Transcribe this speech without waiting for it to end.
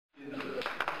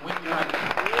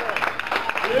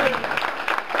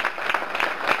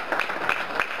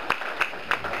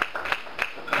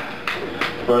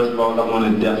first of all, I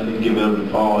want to definitely give it up to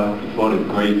Paul for the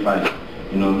great fight.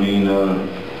 You know what I mean?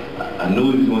 I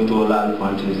knew he was going to throw a lot of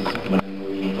punches, but I didn't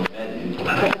know he was going to throw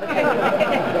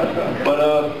that.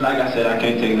 But like I said, I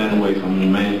can't take nothing away from you,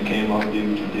 man. You came off, did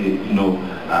what you did. You know,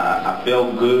 I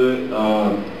felt good.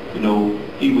 You know,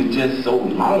 he was just so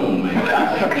long, man.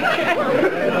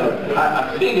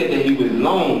 I figured that he was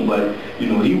long, but, you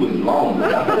know, he was long.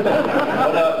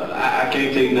 But I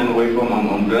can't take nothing away from him.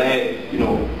 I'm glad, you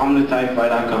know, I'm the type of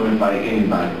fighter I come and fight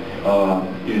anybody,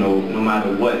 you know, no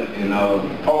matter what. And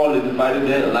Paul is the fighter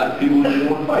that a lot of people just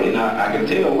want to fight. And I can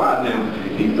tell why now.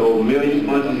 He throws millions of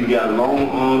punches, he got long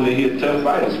arms, and he's a tough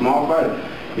fighter, small fighter.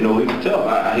 You know, he's tough.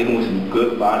 I hit him with some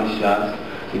good body shots,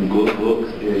 some good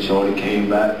hooks, and Shorty came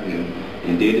back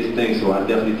and did his thing, so I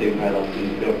definitely take my hat off to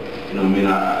his belt. You know what I mean?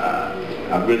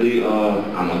 I really,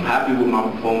 I'm happy with my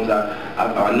performance.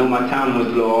 I know my time was a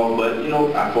little off, but, you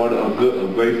know, I fought a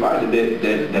great fighter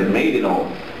that made it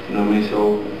off. You know what I mean?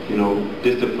 So, you know,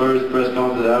 this is the first press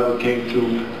conference I ever came to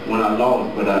when I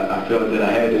lost, but I felt that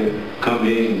I had to come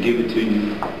in and give it to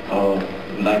you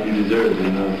like you deserve it.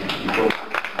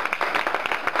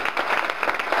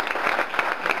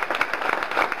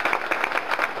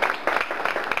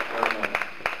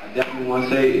 I definitely want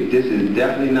to say this is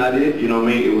definitely not it. You know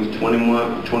what I mean? It was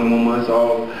 21 months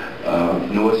off.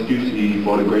 No excuse. He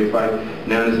fought a great fight.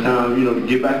 Now it's time, you know, to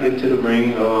get back into the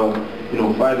ring. You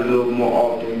know, fight a little more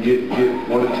often. Get 1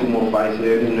 or 2 more fights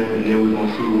there, and then we're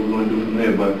gonna see what we're gonna do from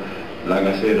there. But like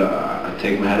I said, I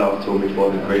take my hat off to him for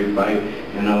the great fight,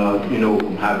 and you know,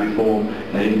 I'm happy for him.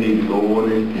 Now you need to go on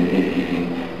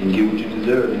and get what you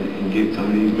deserve, and get some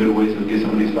of these middleweights and get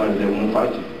some of these fighters that won't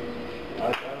fight you.